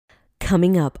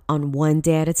coming up on One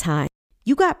Day at a Time.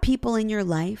 You got people in your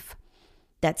life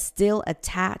that still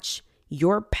attach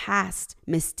your past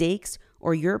mistakes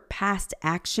or your past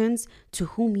actions to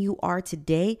whom you are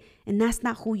today, and that's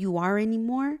not who you are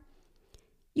anymore.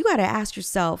 You got to ask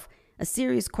yourself a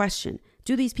serious question.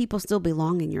 Do these people still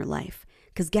belong in your life?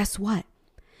 Because guess what?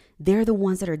 They're the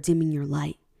ones that are dimming your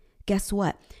light. Guess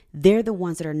what? They're the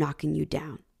ones that are knocking you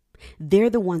down. They're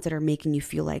the ones that are making you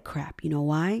feel like crap. You know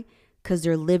why? Because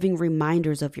they're living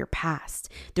reminders of your past.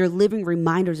 They're living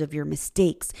reminders of your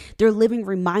mistakes. They're living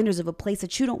reminders of a place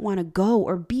that you don't want to go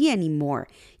or be anymore.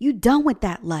 You done with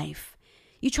that life.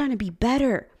 You're trying to be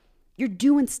better. You're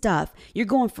doing stuff. You're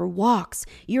going for walks.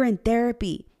 You're in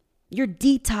therapy. You're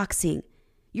detoxing.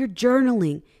 You're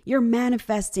journaling. You're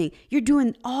manifesting. You're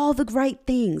doing all the right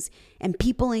things. And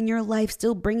people in your life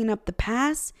still bringing up the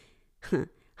past?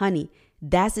 Honey,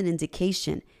 that's an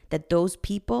indication that those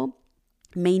people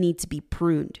may need to be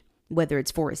pruned, whether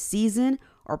it's for a season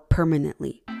or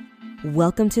permanently.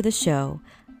 Welcome to the show.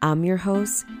 I'm your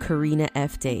host, Karina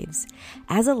F. Daves.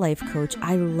 As a life coach,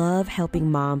 I love helping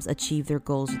moms achieve their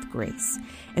goals with grace.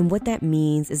 And what that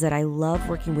means is that I love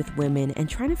working with women and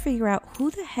trying to figure out who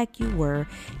the heck you were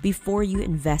before you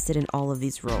invested in all of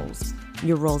these roles.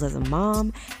 Your roles as a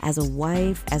mom, as a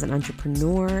wife, as an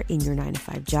entrepreneur, in your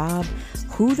 9-to-5 job.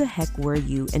 Who the heck were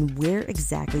you and where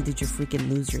exactly did you freaking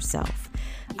lose yourself?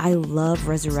 I love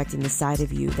resurrecting the side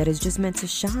of you that is just meant to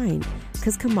shine.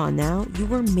 Because come on now, you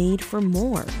were made for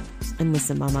more. And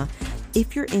listen, mama,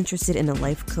 if you're interested in a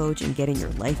life coach and getting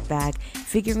your life back,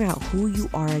 figuring out who you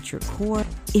are at your core,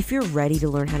 if you're ready to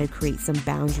learn how to create some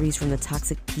boundaries from the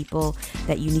toxic people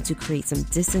that you need to create some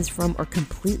distance from or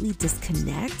completely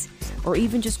disconnect, or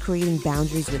even just creating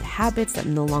boundaries with habits that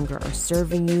no longer are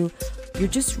serving you, you're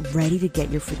just ready to get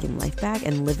your freaking life back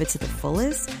and live it to the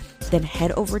fullest, then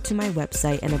head over to my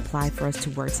website and apply for us to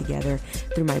work together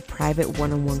through my private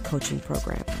one-on-one coaching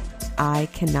program. I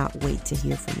cannot wait to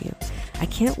hear from you. I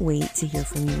can't wait to hear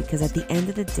from you because at the end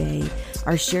of the day,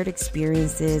 our shared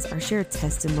experiences, our shared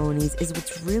testimonies is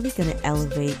what's really going to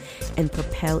elevate and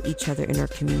propel each other in our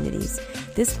communities.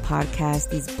 This podcast,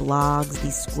 these blogs,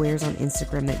 these squares on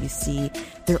Instagram that you see,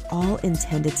 they're all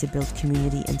intended to build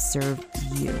community and serve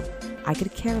you. I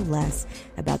could care less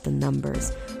about the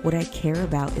numbers. What I care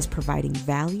about is providing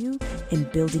value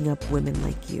and building up women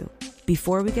like you.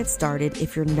 Before we get started,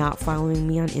 if you're not following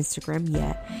me on Instagram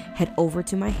yet, head over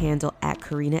to my handle at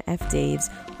Karina F. Daves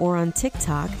or on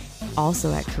TikTok,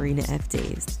 also at Karina F.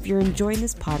 Daves. If you're enjoying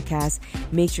this podcast,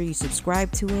 make sure you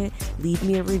subscribe to it, leave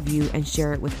me a review, and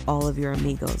share it with all of your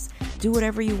amigos. Do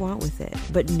whatever you want with it,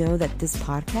 but know that this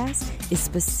podcast is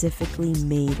specifically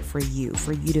made for you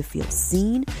to feel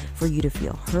seen, for you to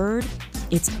feel heard.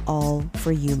 It's all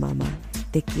for you, mama.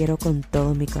 Te quiero con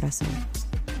todo mi corazón.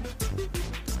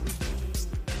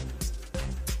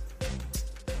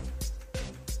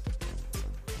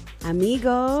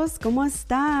 Amigos, ¿cómo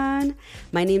están?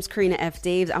 My name's Karina F.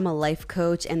 Daves. I'm a life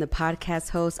coach and the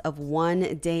podcast host of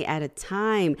One Day at a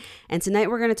Time. And tonight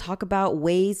we're going to talk about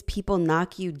ways people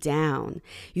knock you down.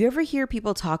 You ever hear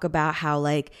people talk about how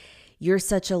like you're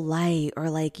such a light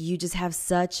or like you just have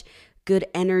such good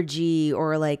energy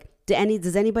or like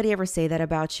does anybody ever say that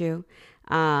about you?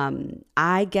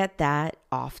 I get that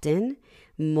often.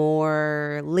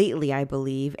 More lately, I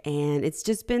believe, and it's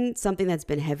just been something that's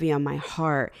been heavy on my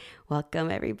heart.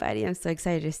 Welcome, everybody. I'm so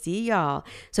excited to see y'all.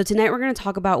 So tonight we're going to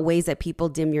talk about ways that people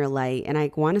dim your light, and I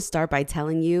want to start by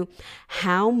telling you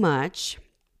how much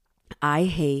I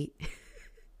hate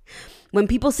when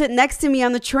people sit next to me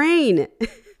on the train.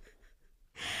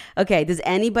 Okay, does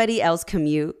anybody else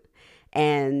commute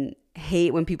and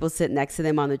hate when people sit next to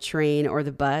them on the train or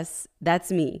the bus?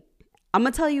 That's me. I'm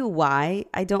going to tell you why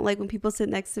I don't like when people sit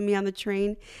next to me on the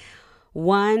train.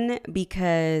 One,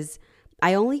 because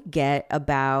I only get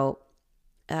about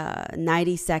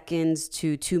 90 seconds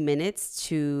to 2 minutes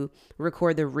to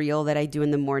record the reel that I do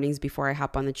in the mornings before I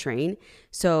hop on the train.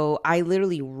 So I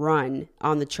literally run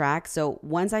on the track. So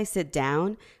once I sit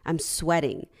down, I'm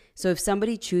sweating. So if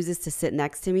somebody chooses to sit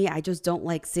next to me, I just don't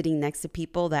like sitting next to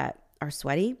people that are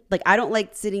sweaty. Like I don't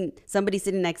like somebody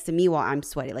sitting next to me while I'm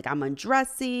sweaty. Like I'm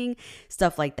undressing,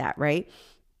 stuff like that, right?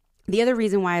 The other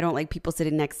reason why I don't like people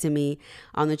sitting next to me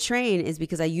on the train is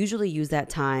because I usually use that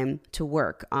time to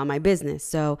work on my business.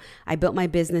 So I built my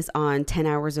business on 10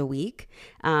 hours a week.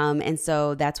 And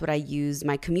so that's what I use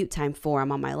my commute time for.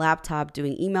 I'm on my laptop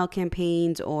doing email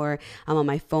campaigns, or I'm on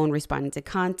my phone responding to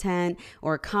content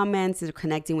or comments or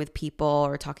connecting with people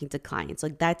or talking to clients.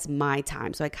 Like that's my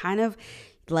time. So I kind of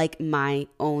like my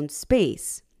own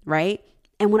space, right?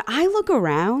 And when I look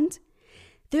around,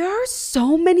 there are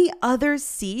so many other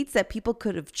seats that people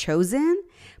could have chosen,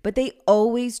 but they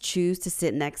always choose to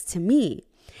sit next to me.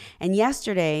 And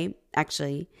yesterday,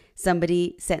 actually,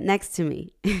 somebody sat next to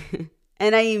me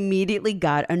and I immediately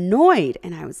got annoyed.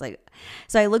 And I was like,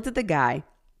 so I looked at the guy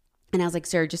and I was like,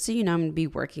 sir, just so you know, I'm going to be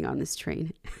working on this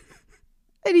train.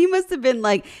 And he must have been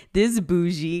like, this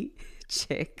bougie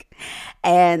chick.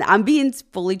 And I'm being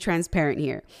fully transparent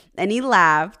here. And he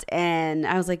laughed and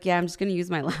I was like, yeah, I'm just going to use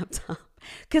my laptop.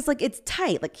 Because like it's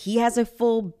tight. Like he has a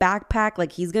full backpack.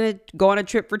 Like he's going to go on a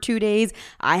trip for 2 days.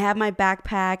 I have my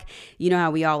backpack. You know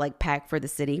how we all like pack for the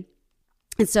city.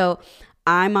 And so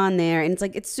I'm on there and it's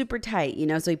like, it's super tight, you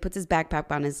know? So he puts his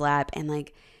backpack on his lap and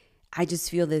like, I just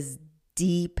feel this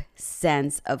deep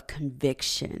sense of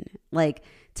conviction. Like,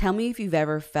 tell me if you've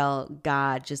ever felt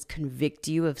God just convict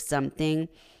you of something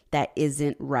that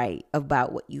isn't right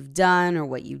about what you've done or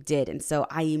what you did. And so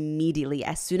I immediately,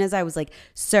 as soon as I was like,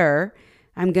 sir,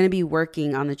 I'm going to be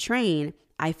working on the train,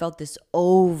 I felt this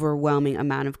overwhelming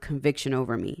amount of conviction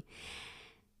over me.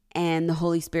 And the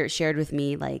Holy Spirit shared with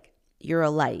me, like, you're a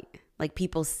light. Like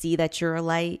people see that you're a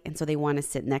light and so they want to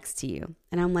sit next to you.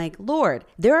 And I'm like, Lord,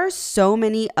 there are so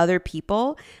many other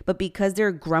people, but because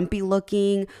they're grumpy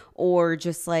looking or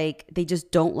just like they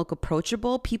just don't look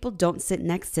approachable, people don't sit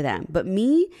next to them. But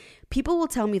me, people will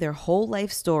tell me their whole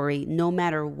life story no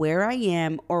matter where I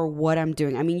am or what I'm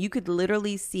doing. I mean, you could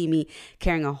literally see me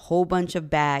carrying a whole bunch of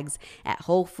bags at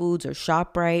Whole Foods or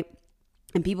ShopRite.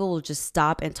 And people will just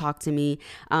stop and talk to me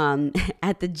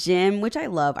at the gym, which I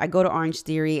love. I go to Orange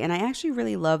Theory, and I actually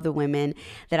really love the women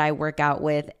that I work out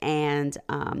with. And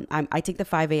I take the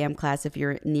 5 a.m. class if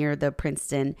you're near the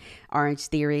Princeton Orange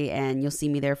Theory, and you'll see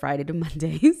me there Friday to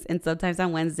Mondays and sometimes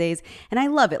on Wednesdays. And I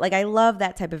love it. Like, I love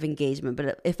that type of engagement.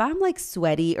 But if I'm like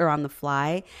sweaty or on the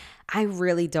fly, I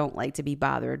really don't like to be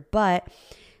bothered. But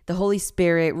the Holy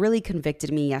Spirit really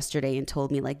convicted me yesterday and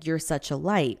told me, like, you're such a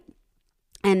light.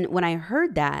 And when I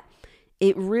heard that,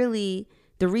 it really,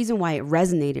 the reason why it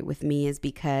resonated with me is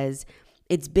because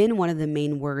it's been one of the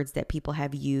main words that people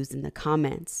have used in the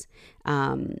comments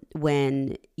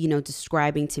when, you know,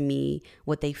 describing to me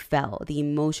what they felt, the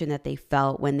emotion that they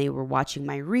felt when they were watching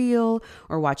my reel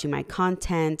or watching my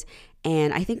content.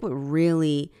 And I think what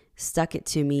really stuck it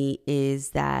to me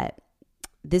is that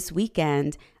this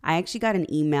weekend, I actually got an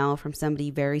email from somebody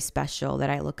very special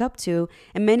that I look up to,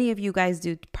 and many of you guys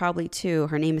do probably too.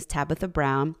 Her name is Tabitha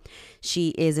Brown.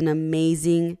 She is an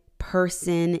amazing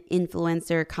person,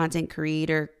 influencer, content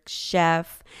creator,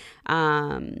 chef,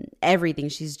 everything.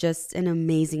 She's just an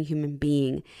amazing human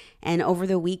being. And over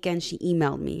the weekend, she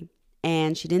emailed me,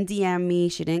 and she didn't DM me.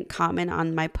 She didn't comment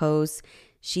on my posts.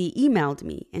 She emailed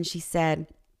me, and she said,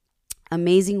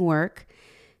 amazing work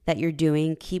that you're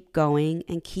doing, keep going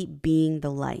and keep being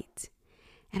the light.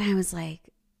 And I was like,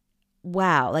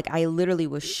 wow, like I literally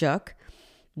was shook.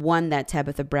 One, that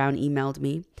Tabitha Brown emailed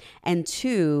me, and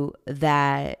two,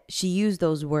 that she used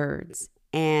those words.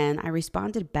 And I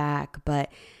responded back,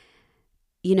 but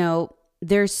you know,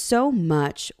 there's so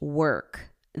much work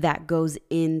that goes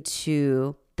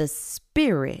into the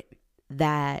spirit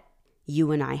that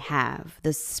you and I have,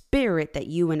 the spirit that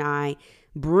you and I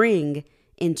bring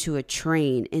into a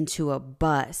train, into a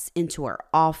bus, into our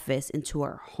office, into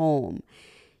our home.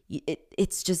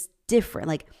 It's just different.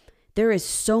 Like there is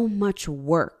so much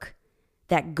work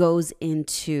that goes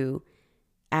into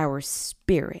our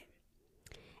spirit.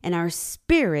 And our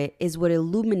spirit is what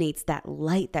illuminates that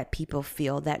light that people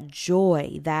feel, that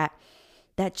joy, that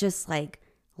just like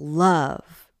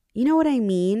love. You know what I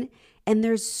mean? And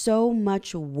there's so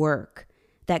much work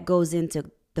that goes into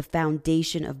the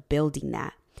foundation of building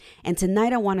that. And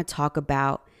tonight I want to talk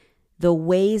about the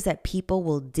ways that people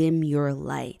will dim your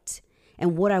light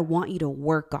and what I want you to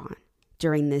work on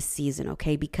during this season,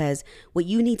 okay? Because what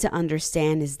you need to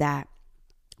understand is that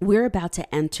we're about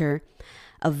to enter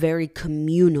a very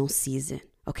communal season,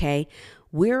 okay?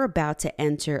 We're about to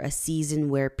enter a season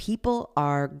where people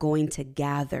are going to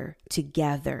gather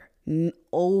together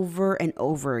over and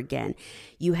over again.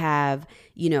 You have,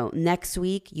 you know, next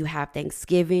week, you have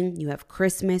Thanksgiving, you have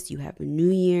Christmas, you have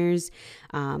New Year's,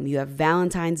 you have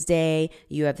Valentine's Day,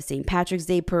 you have the St. Patrick's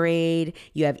Day parade,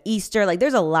 you have Easter. Like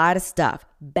there's a lot of stuff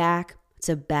back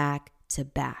to back to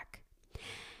back.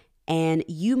 And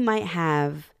you might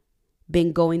have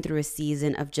been going through a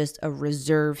season of just a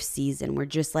reserve season. We're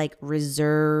just like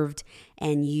reserved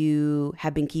and you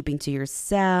have been keeping to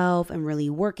yourself and really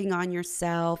working on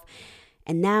yourself.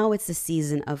 And now it's a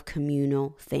season of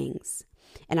communal things.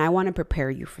 And I want to prepare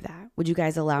you for that. Would you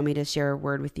guys allow me to share a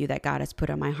word with you that God has put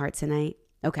on my heart tonight?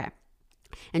 Okay.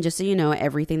 And just so you know,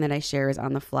 everything that I share is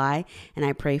on the fly and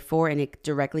I pray for, and it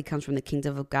directly comes from the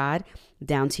kingdom of God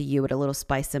down to you with a little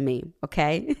spice of me.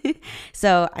 Okay.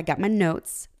 So I got my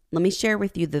notes. Let me share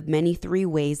with you the many 3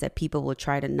 ways that people will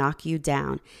try to knock you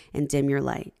down and dim your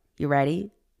light. You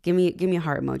ready? Give me a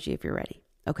heart emoji if you're ready.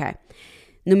 Okay.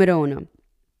 Número 1.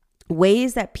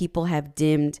 Ways that people have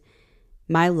dimmed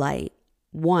my light.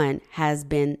 1 has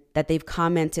been that they've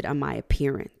commented on my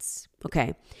appearance.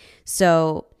 Okay.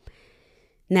 So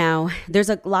now there's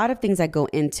a lot of things that go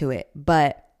into it,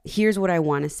 but here's what I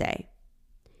want to say.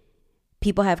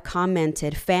 People have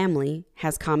commented, family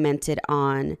has commented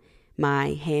on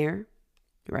my hair,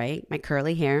 right? My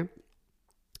curly hair.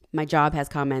 My jobs have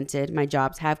commented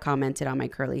on my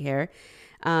curly hair.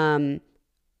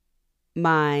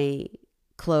 My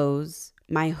clothes,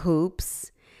 my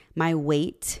hoops, my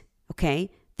weight,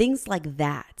 okay? Things like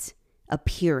that,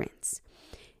 appearance.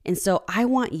 And so I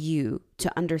want you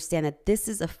to understand that this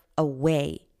is a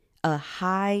way, a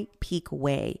high peak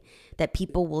way that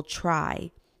people will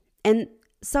try, and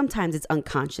sometimes it's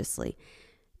unconsciously,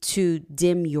 to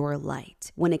dim your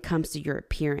light when it comes to your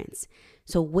appearance.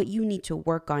 So what you need to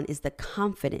work on is the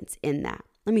confidence in that.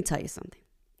 Let me tell you something.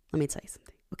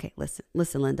 Okay,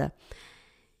 listen, Linda.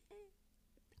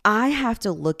 I have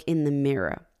to look in the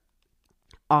mirror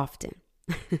often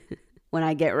when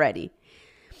I get ready.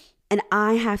 And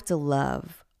I have to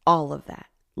love all of that,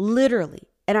 literally.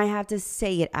 And I have to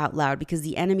say it out loud because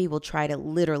the enemy will try to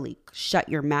literally shut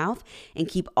your mouth and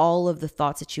keep all of the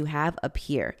thoughts that you have up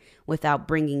here without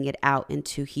bringing it out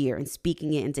into here and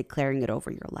speaking it and declaring it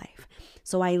over your life.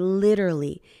 So I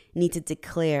literally need to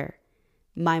declare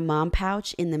my mom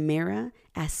pouch in the mirror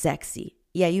as sexy.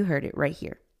 Yeah, you heard it right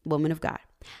here, woman of God.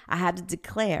 I have to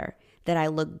declare that I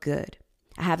look good.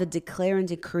 I have to declare and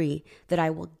decree that I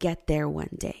will get there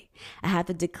one day. I have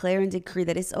to declare and decree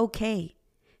that it's okay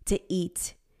to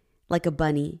eat like a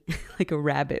bunny, like a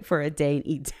rabbit for a day and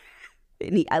eat.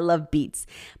 I love beets,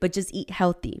 but just eat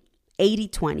healthy.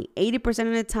 80-20. 80%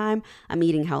 of the time, I'm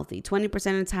eating healthy. 20%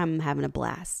 of the time, I'm having a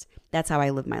blast. That's how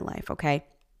I live my life, okay?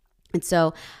 And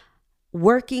so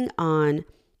working on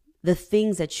the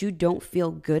things that you don't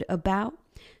feel good about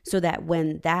so that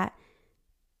when that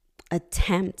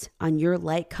attempt on your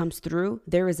light comes through,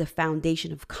 there is a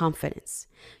foundation of confidence.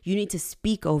 You need to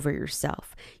speak over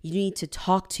yourself. You need to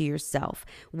talk to yourself.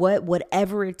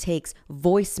 Whatever it takes,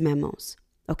 voice memos,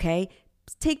 okay?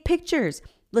 Take pictures.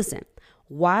 Listen,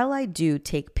 while I do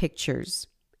take pictures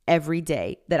every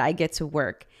day that I get to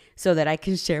work so that I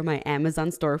can share my Amazon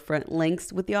storefront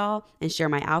links with y'all and share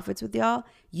my outfits with y'all,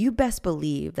 you best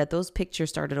believe that those pictures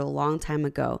started a long time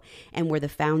ago and were the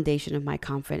foundation of my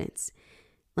confidence.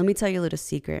 Let me tell you a little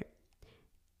secret.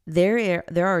 There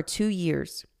are 2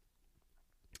 years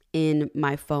in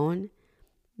my phone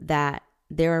that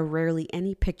there are rarely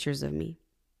any pictures of me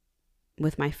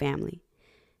with my family.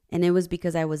 And it was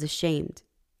because I was ashamed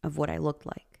of what I looked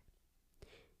like.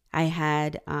 I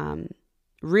had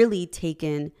really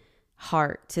taken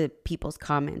heart to people's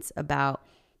comments about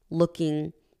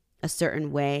looking a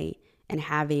certain way and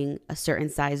having a certain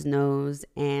size nose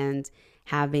and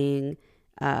having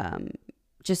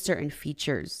just certain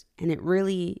features. And it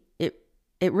really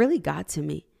got to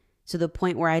me to the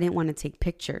point where I didn't want to take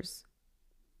pictures.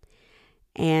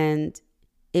 And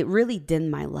it really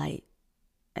dimmed my light.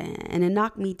 And it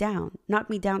knocked me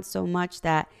down so much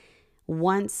that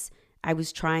once I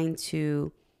was trying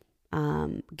to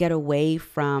get away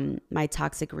from my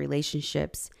toxic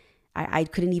relationships, I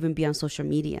couldn't even be on social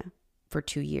media for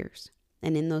 2 years.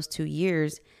 And in those 2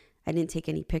 years, I didn't take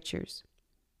any pictures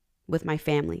with my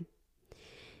family.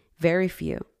 Very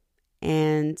few.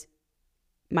 And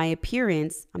my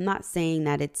appearance, I'm not saying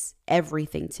that it's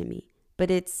everything to me, but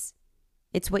it's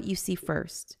what you see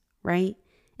first, right?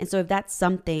 And so if that's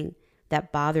something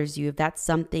that bothers you, if that's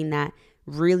something that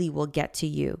really will get to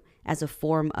you as a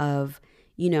form of,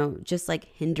 just like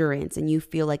hindrance, and you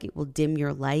feel like it will dim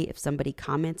your light if somebody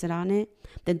commented on it,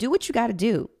 then do what you got to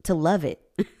do to love it.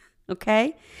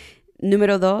 Okay?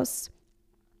 Número 2,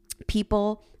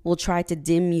 people will try to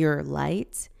dim your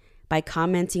light by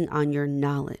commenting on your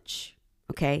knowledge.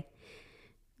 Okay?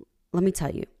 Let me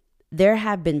tell you, there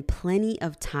have been plenty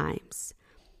of times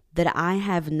that I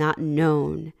have not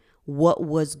known what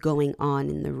was going on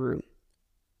in the room.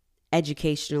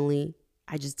 Educationally,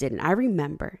 I just didn't. I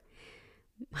remember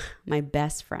my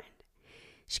best friend.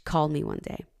 She called me one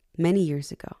day, many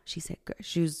years ago. She said,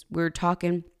 we were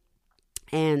talking,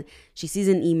 and she sees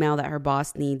an email that her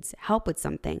boss needs help with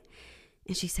something.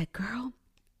 And she said, girl,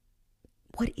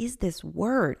 what is this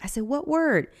word? I said, what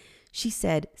word? She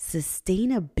said,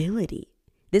 sustainability.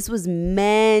 This was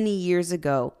many years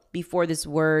ago before this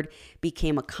word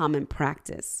became a common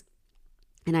practice.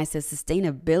 And I said,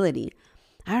 sustainability.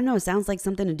 I don't know. It sounds like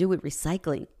something to do with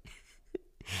recycling.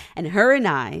 And her and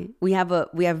I, we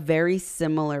have very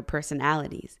similar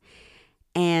personalities.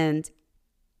 And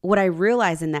what I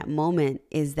realized in that moment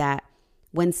is that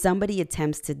when somebody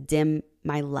attempts to dim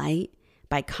my light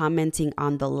by commenting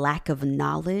on the lack of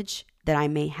knowledge that I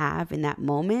may have in that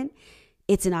moment,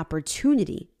 it's an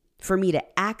opportunity for me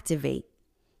to activate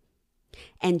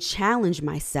and challenge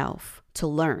myself to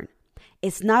learn.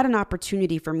 It's not an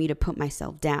opportunity for me to put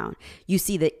myself down. You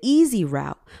see, the easy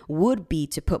route would be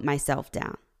to put myself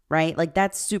down, right? Like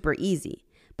that's super easy.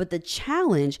 But the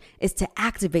challenge is to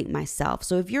activate myself.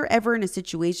 So if you're ever in a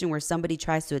situation where somebody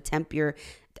tries to attempt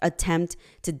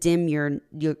to dim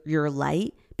your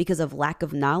light because of lack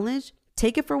of knowledge,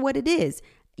 take it for what it is.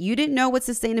 You didn't know what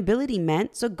sustainability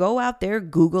meant, so go out there,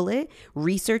 Google it,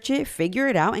 research it, figure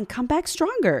it out, and come back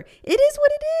stronger. It is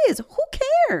what it is. Who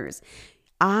cares?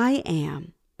 I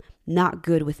am not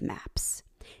good with maps.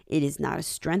 It is not a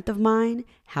strength of mine.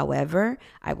 However,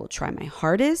 I will try my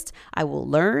hardest. I will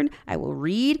learn. I will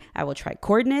read. I will try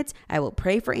coordinates. I will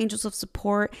pray for angels of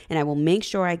support, and I will make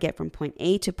sure I get from point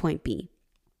A to point B.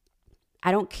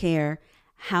 I don't care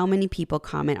how many people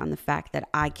comment on the fact that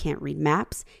I can't read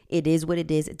maps. It is what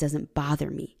it is. It doesn't bother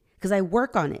me because I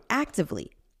work on it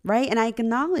actively, right? And I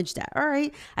acknowledge that. All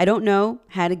right, I don't know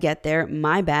how to get there.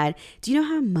 My bad. Do you know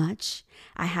how much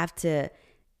I have to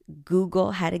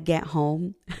Google how to get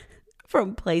home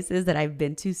from places that I've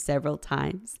been to several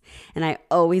times? And I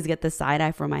always get the side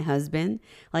eye from my husband.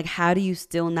 Like, how do you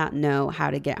still not know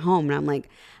how to get home? And I'm like,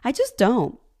 I just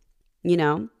don't, you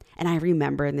know? And I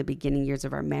remember in the beginning years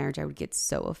of our marriage, I would get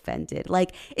so offended.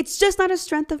 Like, it's just not a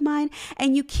strength of mine.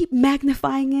 And you keep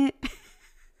magnifying it.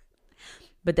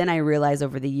 But then I realized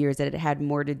over the years that it had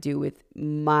more to do with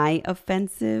my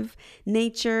offensive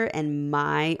nature and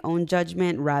my own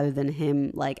judgment rather than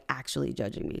him like actually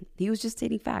judging me. He was just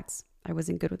stating facts. I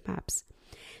wasn't good with maps.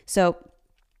 So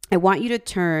I want you to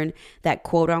turn that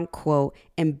quote unquote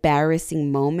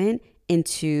embarrassing moment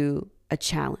into a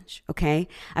challenge, okay?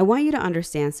 I want you to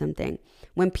understand something.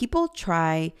 When people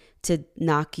try to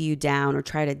knock you down or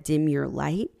try to dim your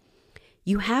light,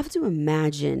 you have to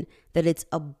imagine that it's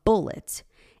a bullet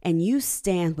and you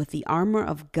stand with the armor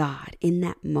of God in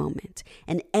that moment.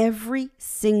 And every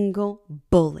single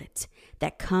bullet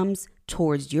that comes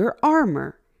towards your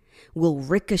armor will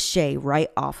ricochet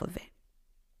right off of it.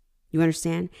 You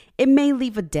understand? It may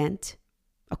leave a dent,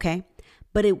 okay?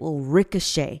 But it will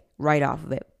ricochet right off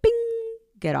of it. Bing!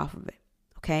 Get off of it,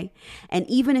 okay? And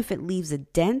even if it leaves a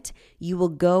dent, you will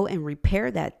go and repair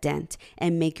that dent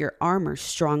and make your armor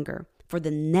stronger for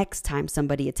the next time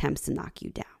somebody attempts to knock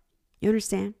you down. You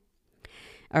understand?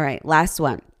 All right, last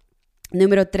one.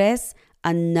 Número 3,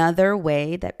 another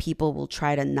way that people will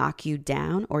try to knock you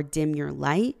down or dim your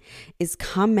light is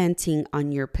commenting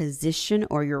on your position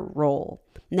or your role.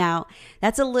 Now,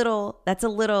 that's a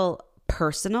little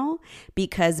personal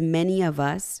because many of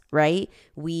us, right?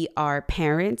 We are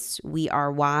parents, we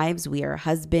are wives, we are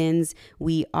husbands,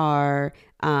 we are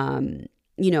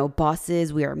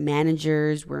bosses, we are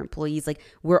managers, we're employees, like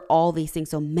we're all these things.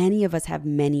 So many of us have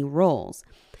many roles.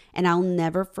 And I'll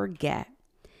never forget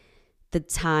the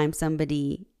time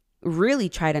somebody really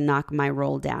tried to knock my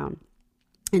role down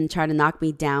and try to knock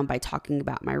me down by talking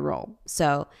about my role.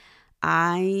 So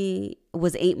I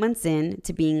was 8 months in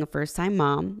to being a first-time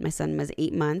mom. My son was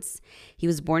 8 months. He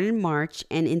was born in March.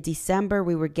 And in December,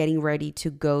 we were getting ready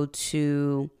to go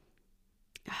to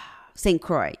St.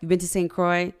 Croix. You've been to St.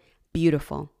 Croix?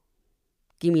 Beautiful.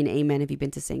 Give me an amen if you've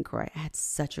been to St. Croix. I had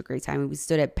such a great time. We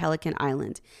stood at Pelican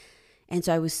Island. And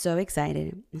so I was so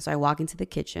excited. And so I walk into the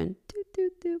kitchen.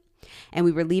 And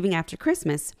we were leaving after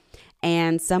Christmas.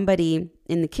 And somebody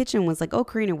in the kitchen was like, "Oh,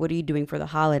 Karina, what are you doing for the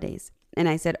holidays?" And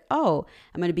I said, "Oh,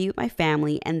 I'm going to be with my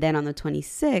family. And then on the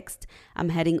 26th, I'm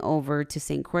heading over to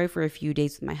St. Croix for a few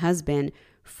days with my husband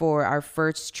for our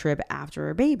first trip after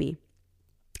our baby."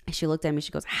 And she looked at me.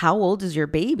 She goes, "How old is your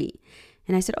baby?"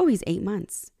 And I said, "Oh, he's 8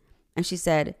 months." And she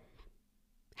said,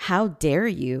 "How dare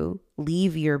you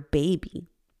leave your baby?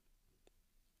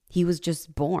 He was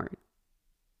just born."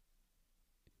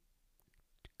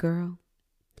 Girl,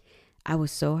 I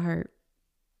was so hurt.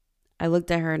 I looked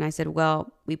at her and I said,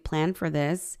 "Well, we planned for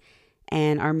this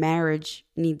and our marriage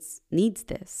needs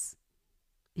this."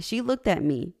 She looked at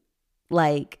me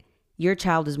like, "Your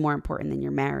child is more important than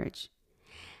your marriage."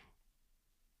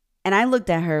 And I looked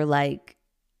at her like,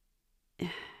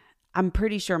 I'm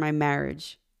pretty sure my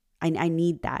marriage, I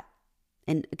need that.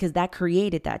 And because that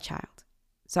created that child.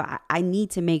 So I need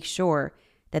to make sure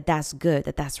that that's good,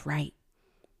 that that's right.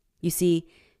 You see,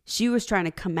 She was trying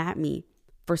to come at me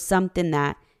for something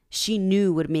that she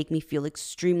knew would make me feel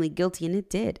extremely guilty, and it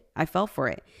did. I fell for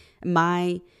it.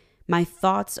 My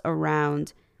thoughts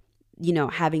around,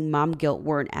 having mom guilt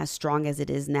weren't as strong as it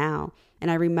is now. And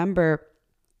I remember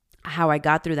how I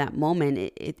got through that moment.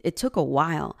 It took a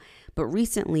while, but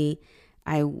recently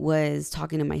I was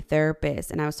talking to my therapist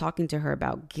and I was talking to her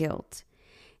about guilt,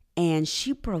 and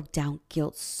she broke down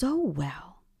guilt so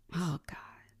well. Oh God.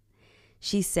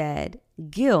 She said,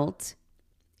 guilt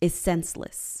is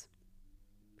senseless.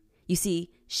 You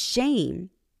see,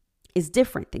 shame is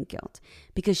different than guilt,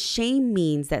 because shame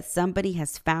means that somebody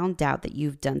has found out that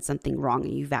you've done something wrong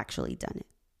and you've actually done it.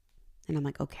 And I'm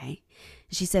like, okay.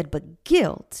 She said, but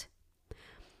guilt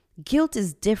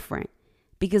is different,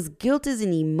 because guilt is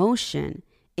an emotion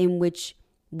in which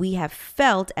we have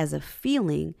felt as a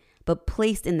feeling, but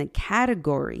placed in the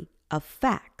category of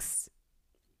facts.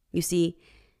 You see,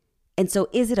 and so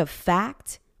is it a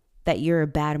fact that you're a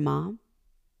bad mom?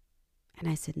 And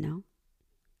I said, no.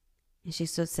 And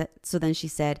then she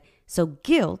said, so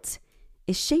guilt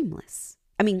is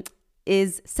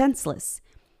is senseless.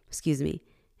 Excuse me.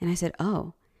 And I said,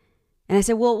 oh. And I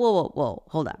said, whoa,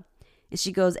 hold on. And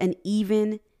she goes, and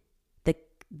even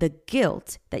the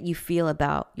guilt that you feel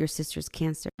about your sister's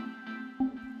cancer.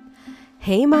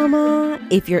 Hey mama,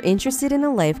 if you're interested in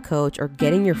a life coach or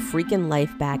getting your freaking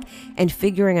life back and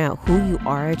figuring out who you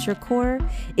are at your core,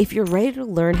 if you're ready to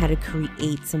learn how to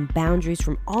create some boundaries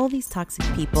from all these toxic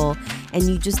people and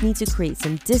you just need to create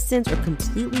some distance or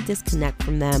completely disconnect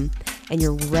from them, and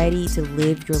you're ready to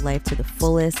live your life to the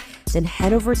fullest, then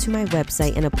head over to my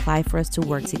website and apply for us to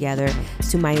work together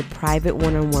to my private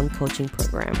one-on-one coaching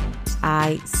program.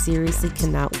 I seriously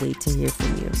cannot wait to hear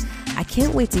from you. I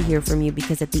can't wait to hear from you,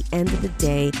 because at the end of the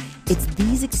day, it's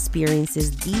these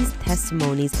experiences, these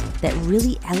testimonies that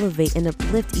really elevate and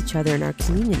uplift each other in our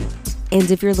community. And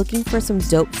if you're looking for some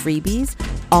dope freebies,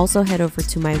 also head over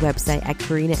to my website at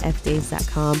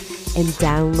KarinaFDaves.com and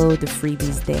download the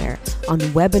freebies there on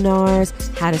webinars,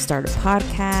 how to start a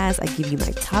podcast. I give you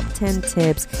my top 10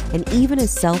 tips and even a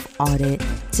self-audit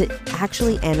to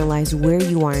actually analyze where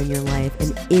you are in your life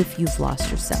and if you've lost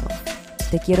yourself.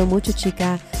 Te quiero mucho,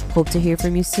 chica. Hope to hear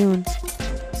from you soon.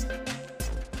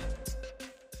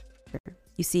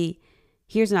 You see,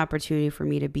 here's an opportunity for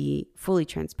me to be fully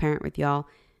transparent with y'all.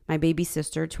 My baby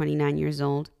sister, 29 years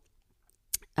old,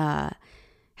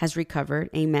 has recovered.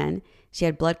 Amen. She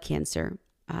had blood cancer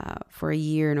for a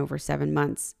year and over 7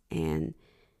 months. And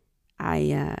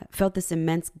I felt this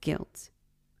immense guilt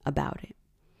about it.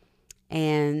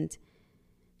 And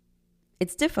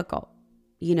it's difficult,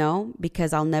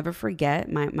 because I'll never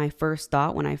forget my first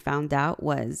thought when I found out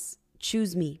was,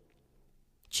 choose me.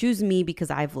 Choose me because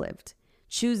I've lived.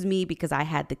 Choose me because I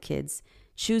had the kids.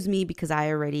 Choose me because I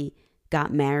already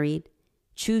got married.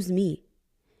 Choose me.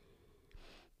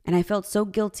 And I felt so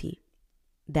guilty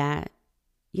that,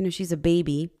 she's a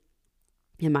baby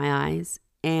in my eyes,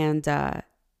 and that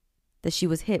she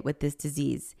was hit with this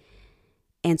disease.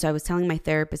 And so I was telling my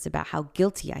therapist about how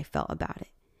guilty I felt about it.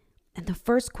 And the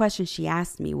first question she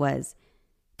asked me was,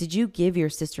 did you give your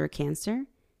sister cancer?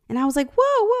 And I was like,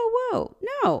 whoa,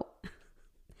 no,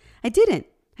 I didn't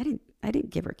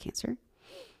give her cancer.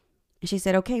 And she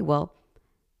said, okay, well,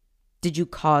 did you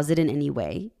cause it in any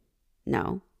way?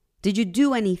 No. Did you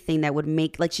do anything that would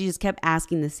make, she just kept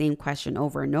asking the same question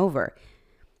over and over.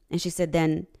 And she said,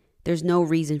 then there's no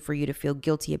reason for you to feel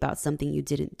guilty about something you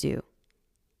didn't do.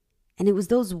 And it was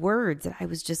those words that I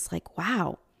was just like,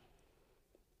 wow.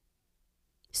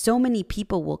 So many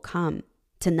people will come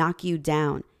to knock you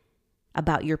down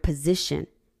about your position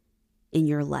in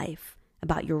your life,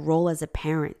 about your role as a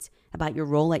parent, about your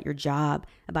role at your job,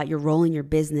 about your role in your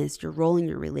business, your role in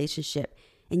your relationship.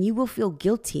 And you will feel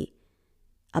guilty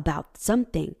about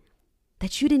something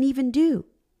that you didn't even do.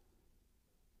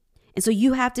 And so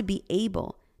you have to be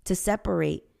able to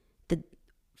separate the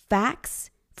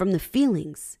facts from the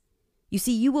feelings. You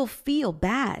see, you will feel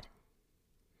bad.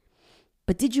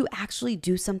 But did you actually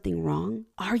do something wrong?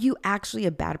 Are you actually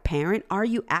a bad parent? Are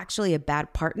you actually a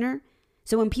bad partner?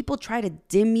 So when people try to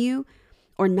dim you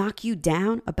or knock you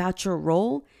down about your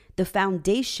role, the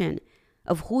foundation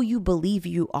of who you believe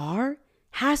you are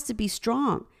has to be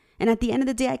strong. And at the end of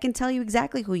the day, I can tell you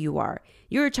exactly who you are.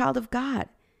 You're a child of God.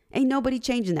 Ain't nobody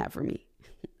changing that for me.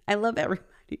 I love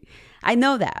everybody. I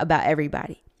know that about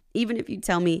everybody. Even if you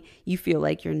tell me you feel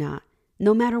like you're not.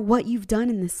 No matter what you've done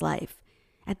in this life,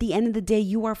 at the end of the day,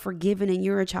 you are forgiven and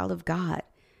you're a child of God.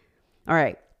 All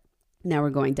right. Now we're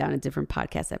going down a different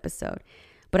podcast episode.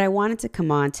 But I wanted to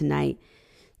come on tonight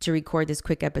to record this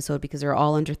quick episode because they're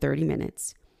all under 30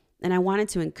 minutes. And I wanted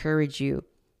to encourage you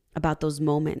about those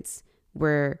moments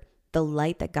where the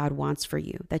light that God wants for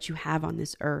you, that you have on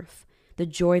this earth, the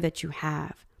joy that you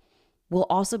have, will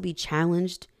also be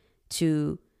challenged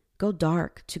to go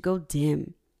dark, to go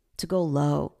dim, to go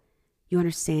low. You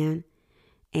understand?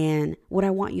 And what I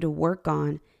want you to work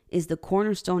on is the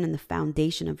cornerstone and the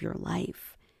foundation of your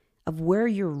life, of where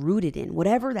you're rooted in,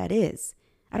 whatever that is.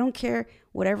 I don't care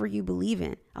whatever you believe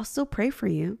in. I'll still pray for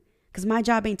you because my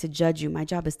job ain't to judge you. My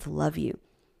job is to love you.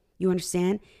 You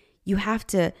understand? You have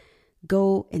to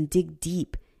go and dig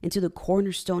deep into the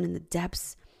cornerstone in the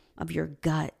depths of your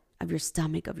gut, of your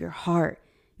stomach, of your heart.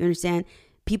 You understand?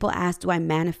 People ask, do I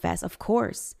manifest? Of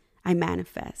course, I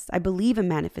manifest. I believe in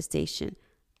manifestation.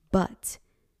 But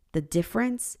the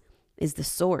difference is the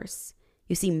source.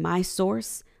 You see, my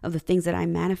source of the things that I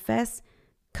manifest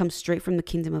comes straight from the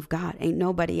kingdom of God. Ain't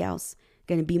nobody else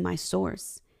going to be my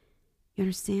source. You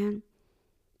understand?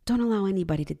 Don't allow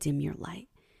anybody to dim your light.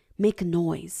 Make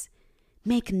noise.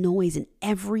 Make noise in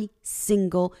every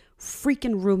single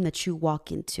freaking room that you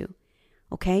walk into.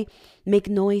 Okay? Make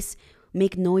noise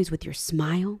with your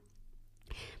smile.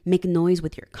 Make noise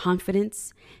with your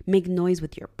confidence. Make noise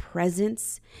with your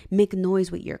presence. Make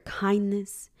noise with your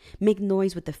kindness. Make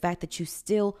noise with the fact that you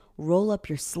still roll up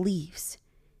your sleeves.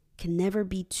 Can never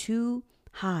be too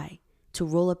high to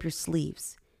roll up your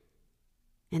sleeves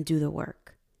and do the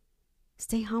work.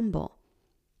 Stay humble.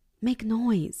 Make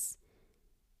noise.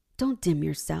 Don't dim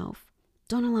yourself.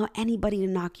 Don't allow anybody to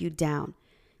knock you down.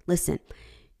 Listen,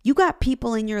 you got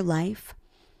people in your life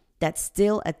that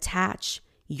still attach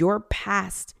your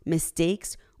past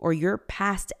mistakes or your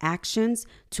past actions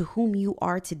to whom you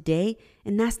are today,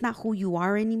 and that's not who you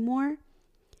are anymore.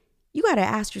 You got to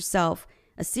ask yourself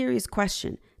a serious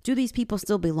question. Do these people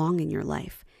still belong in your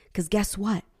life? Because guess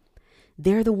what?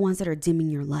 They're the ones that are dimming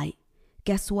your light.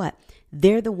 Guess what?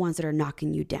 They're the ones that are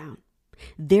knocking you down.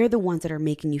 They're the ones that are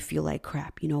making you feel like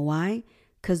crap. You know why?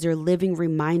 Because they're living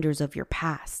reminders of your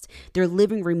past. They're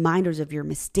living reminders of your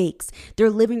mistakes. They're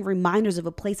living reminders of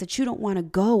a place that you don't want to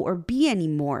go or be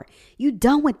anymore. You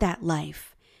done with that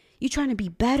life. You're trying to be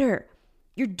better.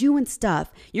 You're doing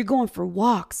stuff. You're going for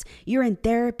walks. You're in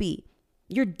therapy.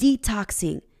 You're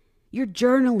detoxing. You're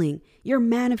journaling. You're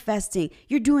manifesting.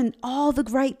 You're doing all the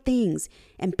right things.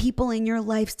 And people in your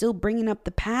life still bringing up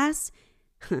the past?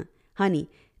 Honey,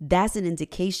 that's an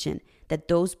indication that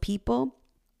those people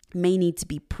may need to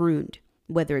be pruned,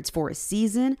 whether it's for a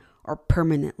season or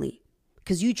permanently.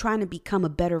 Because you're trying to become a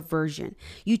better version.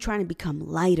 You're trying to become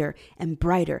lighter and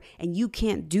brighter. And you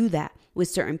can't do that with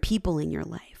certain people in your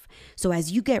life. So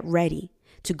as you get ready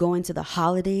to go into the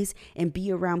holidays and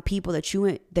be around people that you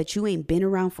ain't been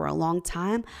around for a long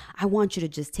time, I want you to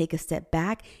just take a step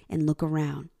back and look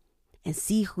around and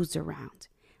see who's around.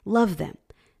 Love them.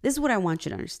 This is what I want you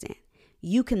to understand.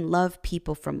 You can love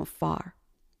people from afar.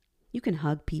 You can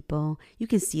hug people. You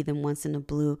can see them once in a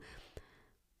blue.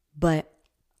 But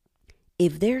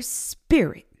if their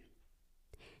spirit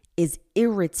is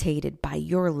irritated by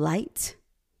your light,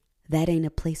 that ain't a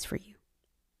place for you.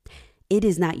 It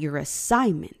is not your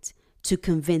assignment to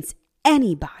convince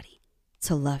anybody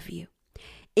to love you.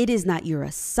 It is not your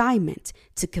assignment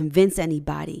to convince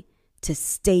anybody to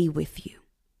stay with you.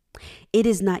 It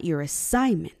is not your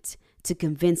assignment to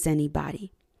convince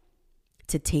anybody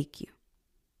to take you.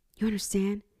 You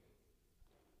understand?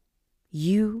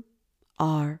 You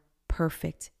are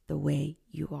perfect the way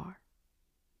you are.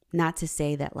 Not to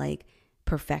say that like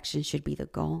perfection should be the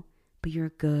goal, but you're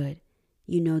good.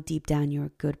 You know deep down you're a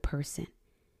good person.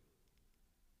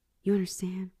 You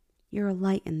understand? You're a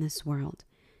light in this world.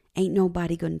 Ain't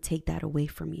nobody going to take that away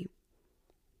from you.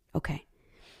 Okay.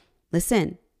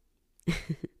 Listen.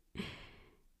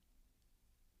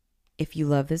 If you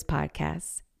love this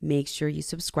podcast, make sure you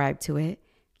subscribe to it.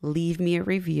 Leave me a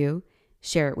review.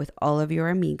 Share it with all of your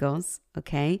amigos.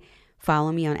 Okay.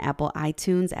 Follow me on Apple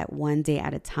iTunes at One Day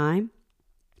at a Time.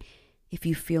 If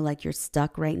you feel like you're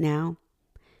stuck right now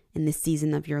in this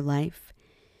season of your life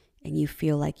and you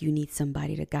feel like you need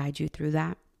somebody to guide you through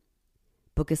that,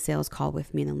 book a sales call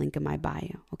with me in the link in my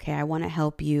bio. Okay. I want to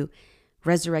help you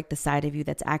resurrect the side of you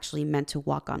that's actually meant to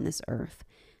walk on this earth,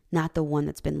 not the one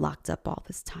that's been locked up all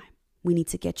this time. We need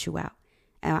to get you out.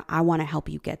 And I want to help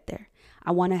you get there.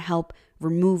 I want to help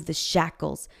remove the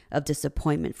shackles of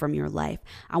disappointment from your life.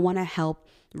 I want to help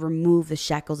remove the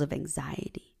shackles of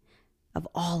anxiety, of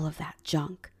all of that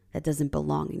junk that doesn't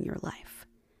belong in your life.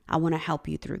 I want to help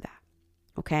you through that.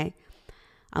 Okay?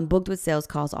 I'm booked with sales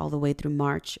calls all the way through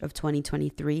March of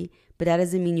 2023, but that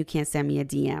doesn't mean you can't send me a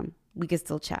DM. We can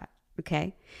still chat.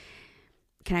 Okay?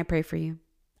 Can I pray for you?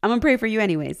 I'm going to pray for you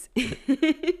anyways.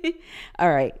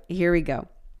 All right, here we go.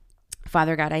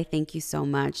 Father God, I thank you so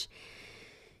much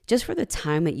just for the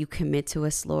time that you commit to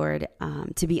us, Lord.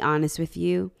 To be honest with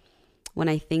you, when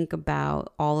I think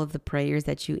about all of the prayers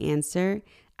that you answer,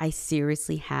 I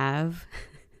seriously have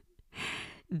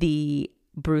the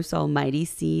Bruce Almighty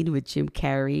scene with Jim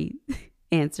Carrey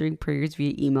answering prayers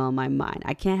via email in my mind.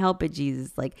 I can't help it,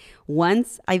 Jesus. Like,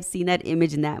 once I've seen that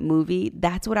image in that movie,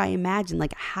 that's what I imagine.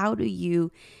 Like, how do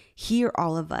you hear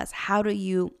all of us? How do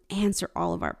you answer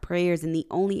all of our prayers? And the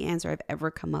only answer I've ever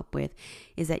come up with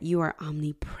is that you are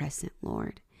omnipresent,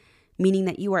 Lord, meaning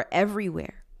that you are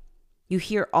everywhere. You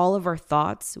hear all of our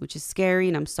thoughts, which is scary,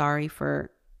 and I'm sorry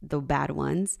for the bad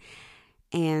ones,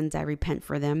 and I repent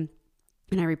for them.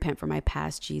 And I repent for my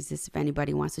past, Jesus. If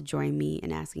anybody wants to join me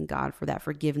in asking God for that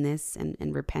forgiveness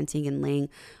and repenting and laying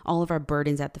all of our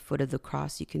burdens at the foot of the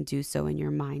cross, you can do so in your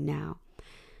mind now.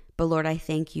 But Lord, I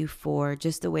thank you for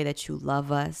just the way that you love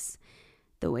us,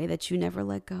 the way that you never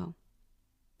let go.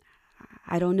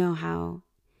 I don't know how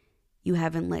you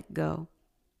haven't let go.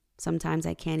 Sometimes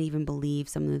I can't even believe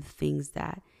some of the things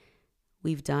that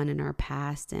we've done in our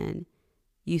past, and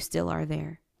you still are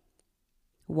there,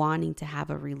 wanting to have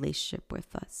a relationship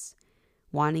with us,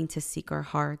 wanting to seek our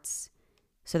hearts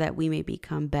so that we may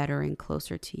become better and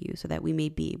closer to you, so that we may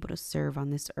be able to serve on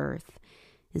this earth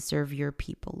and serve your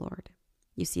people, Lord.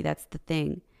 You see, that's the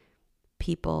thing.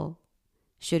 People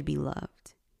should be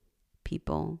loved.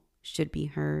 People should be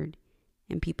heard,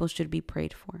 and people should be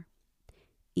prayed for.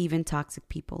 Even toxic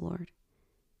people, Lord.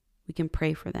 We can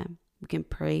pray for them. We can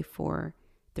pray for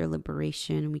their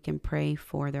liberation. We can pray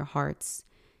for their hearts.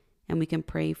 And we can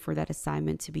pray for that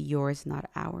assignment to be yours, not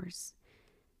ours.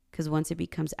 Because once it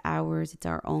becomes ours, it's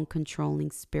our own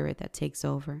controlling spirit that takes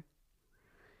over.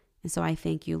 And so I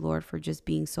thank you, Lord, for just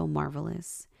being so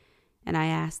marvelous. And I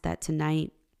ask that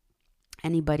tonight,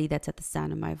 anybody that's at the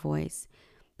sound of my voice,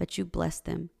 that you bless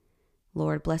them.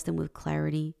 Lord, bless them with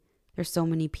clarity. There's so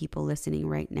many people listening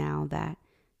right now that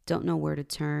don't know where to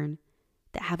turn,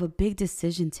 that have a big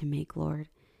decision to make, Lord,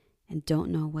 and don't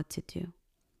know what to do.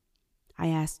 I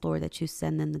ask, Lord, that you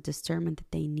send them the discernment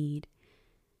that they need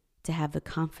to have the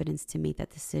confidence to make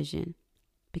that decision,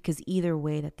 because either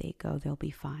way that they go, they'll be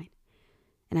fine.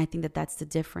 And I think that that's the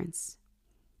difference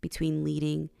between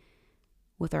leading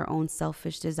with our own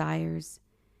selfish desires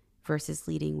versus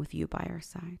leading with you by our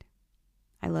side.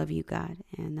 I love you, God,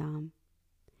 and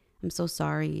I'm so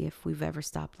sorry if we've ever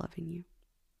stopped loving you.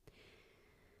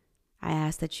 I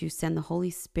ask that you send the Holy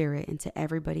Spirit into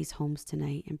everybody's homes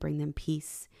tonight and bring them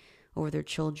peace over their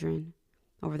children,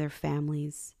 over their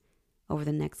families, over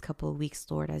the next couple of weeks,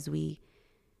 Lord, as we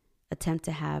attempt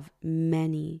to have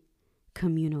many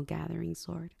communal gatherings,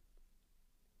 Lord.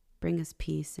 Bring us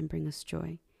peace and bring us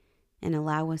joy, and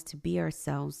allow us to be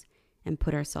ourselves and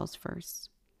put ourselves first.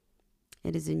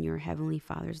 It is in your Heavenly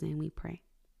Father's name we pray.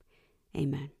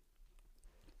 Amen.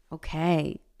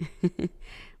 Okay.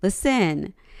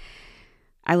 Listen,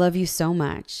 I love you so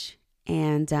much.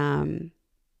 And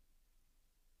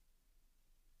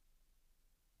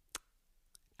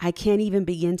I can't even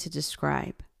begin to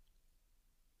describe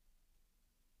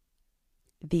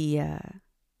the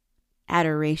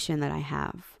adoration that I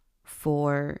have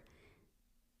for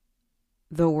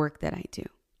the work that I do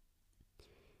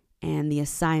and the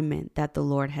assignment that the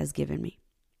Lord has given me.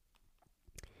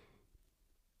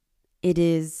 It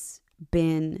has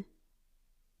been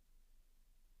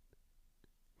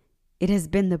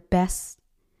the best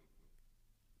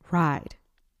ride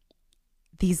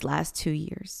these last 2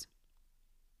 years.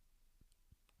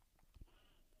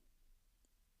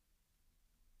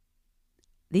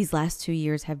 These last 2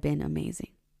 years have been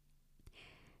amazing.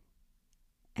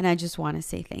 And I just want to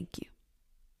say thank you.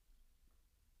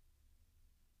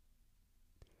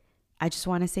 I just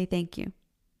want to say thank you.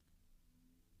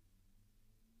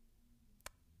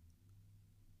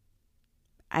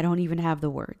 I don't even have the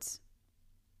words.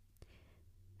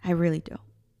 I really don't.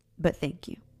 But thank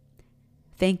you.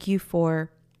 Thank you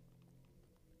for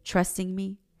trusting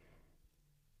me.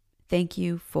 Thank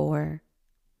you for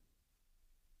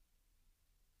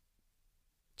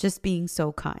just being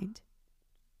so kind.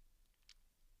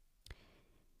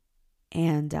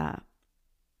 And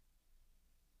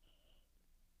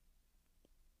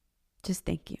just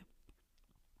thank you.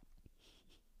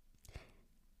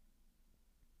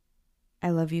 I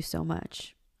love you so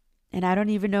much. And I don't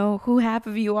even know who half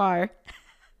of you are.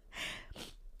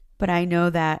 But I know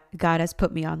that God has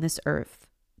put me on this earth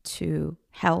to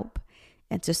help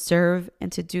and to serve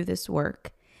and to do this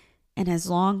work. And as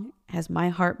long as my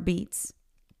heart beats,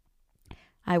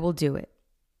 I will do it.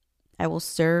 I will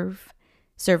serve.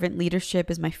 Servant leadership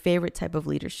is my favorite type of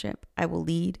leadership. I will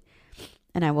lead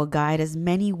and I will guide as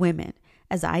many women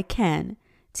as I can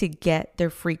to get their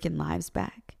freaking lives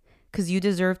back. because you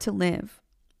deserve to live.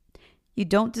 You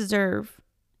don't deserve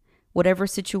whatever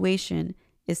situation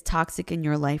is toxic in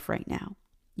your life right now.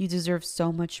 You deserve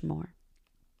so much more.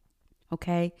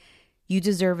 Okay? You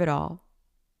deserve it all.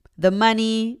 The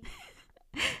money,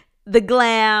 the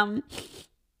glam,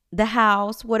 the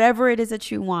house, whatever it is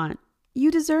that you want. You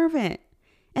deserve it.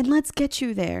 And let's get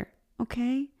you there.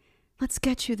 Okay? Let's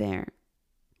get you there.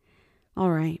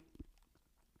 All right.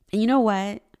 And you know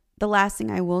what? The last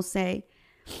thing I will say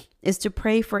is to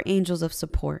pray for angels of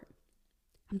support.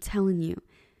 I'm telling you,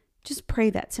 just pray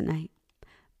that tonight.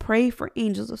 Pray for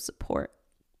angels of support.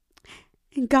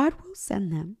 And God will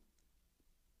send them.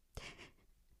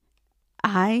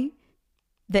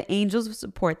 The angels of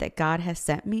support that God has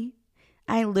sent me,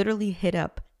 I literally hit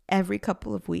up every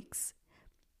couple of weeks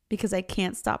because I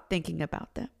can't stop thinking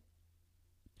about them.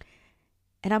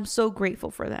 And I'm so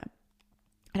grateful for them.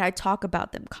 And I talk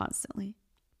about them constantly.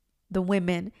 The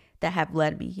women that have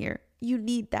led me here. You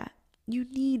need that. You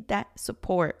need that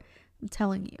support. I'm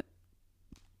telling you.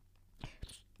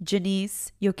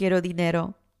 Janice, Yo Quiero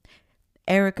Dinero.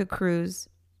 Erica Cruz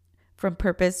from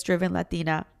Purpose Driven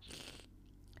Latina.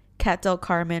 Kat Del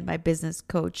Carmen, my business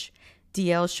coach.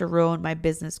 DL Sharon, my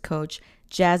business coach.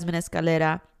 Jasmine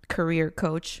Escalera, career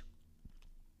coach.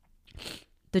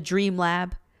 The Dream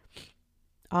Lab.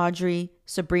 Audrey,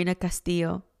 Sabrina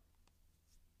Castillo.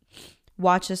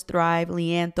 Watch Us Thrive,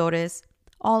 Leanne Torres.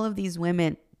 All of these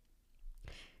women.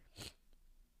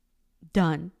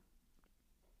 Done.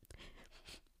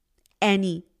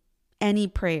 Any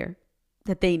prayer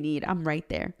that they need, I'm right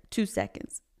there. 2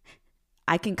 seconds.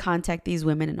 I can contact these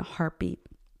women in a heartbeat.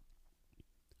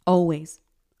 Always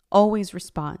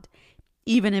respond.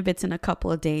 Even if it's in a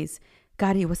couple of days.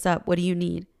 Gotti, what's up? What do you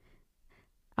need?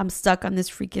 I'm stuck on this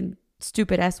freaking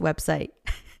stupid ass website.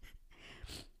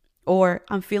 Or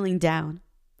I'm feeling down.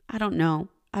 I don't know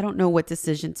what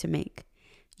decision to make.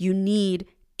 You need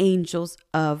angels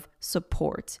of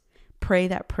support. Pray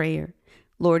that prayer.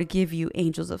 Lord, give you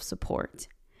angels of support.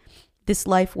 This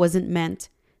life wasn't meant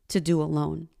to do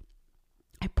alone.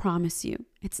 I promise you,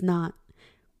 it's not.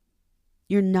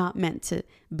 You're not meant to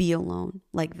be alone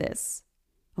like this.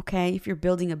 Okay? If you're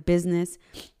building a business,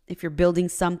 if you're building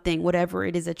something, whatever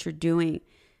it is that you're doing,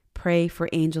 pray for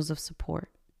angels of support.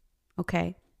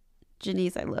 Okay?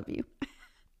 Janice, I love you.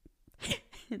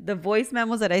 The voice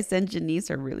memos that I send Janice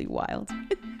are really wild.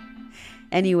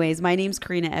 Anyways, my name's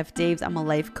Karina F. Daves. I'm a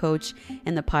life coach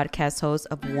and the podcast host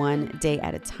of One Day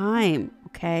at a Time.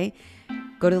 Okay?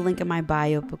 Go to the link in my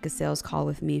bio, book a sales call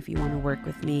with me if you want to work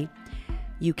with me.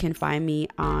 You can find me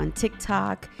on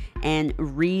TikTok and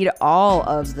read all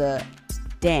of the...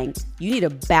 Dang, you need a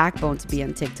backbone to be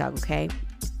on TikTok, okay?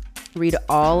 Read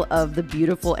all of the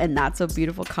beautiful and not so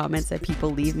beautiful comments that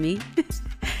people leave me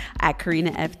at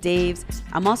Karina F. Daves.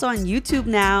 I'm also on YouTube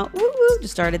now. Woo-woo,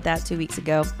 just started that 2 weeks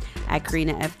ago at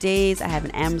Karina F. Daves. I have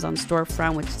an Amazon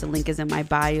storefront, which the link is in my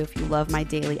bio. If you love my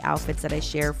daily outfits that I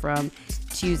share from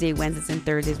Tuesday, Wednesdays, and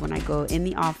Thursdays when I go in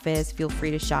the office, feel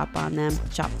free to shop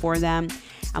for them.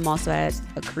 I'm also at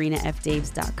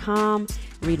KarinaFDaves.com.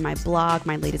 Read my blog.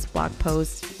 My latest blog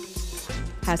post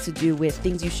has to do with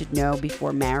things you should know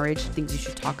before marriage, things you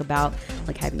should talk about,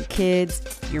 like having kids,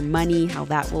 your money, how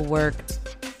that will work,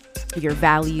 your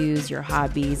values, your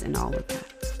hobbies, and all of that.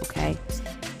 Okay?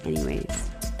 Anyways,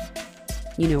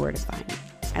 you know where to find me.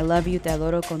 I love you. Te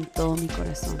adoro con todo mi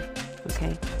corazón.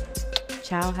 Okay?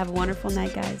 Ciao. Have a wonderful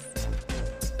night, guys.